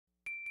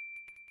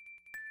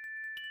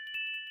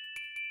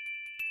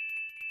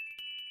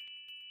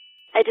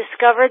I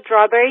discovered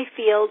Strawberry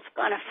Fields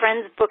on a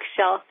friend's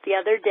bookshelf the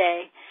other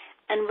day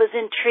and was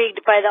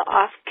intrigued by the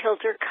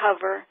off-kilter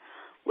cover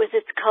with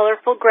its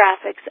colorful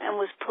graphics and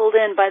was pulled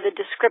in by the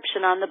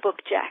description on the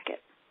book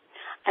jacket.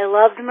 I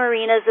loved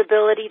Marina's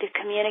ability to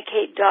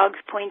communicate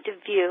Dog's point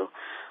of view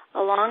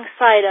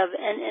alongside of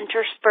and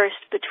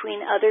interspersed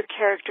between other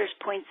characters'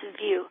 points of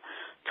view,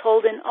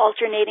 told in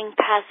alternating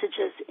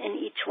passages in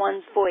each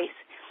one's voice,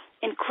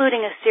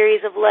 including a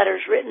series of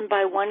letters written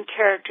by one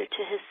character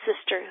to his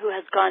sister who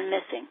has gone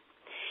missing.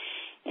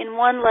 In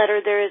one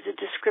letter there is a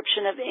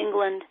description of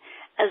England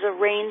as a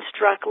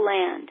rain-struck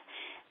land,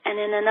 and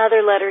in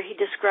another letter he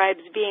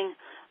describes being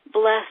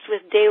blessed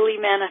with daily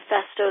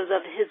manifestos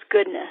of his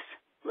goodness.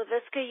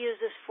 Lewycka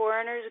uses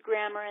foreigners'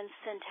 grammar and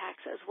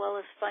syntax as well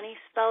as funny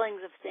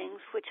spellings of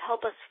things which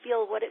help us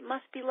feel what it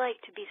must be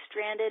like to be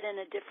stranded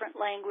in a different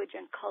language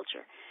and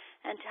culture,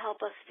 and to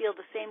help us feel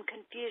the same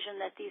confusion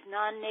that these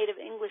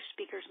non-native English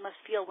speakers must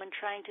feel when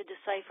trying to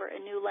decipher a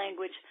new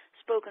language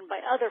spoken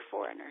by other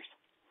foreigners.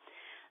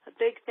 A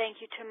big thank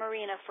you to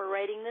Marina for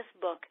writing this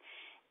book,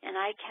 and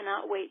I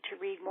cannot wait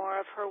to read more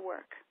of her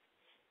work.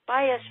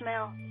 Bye,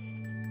 Ishmael.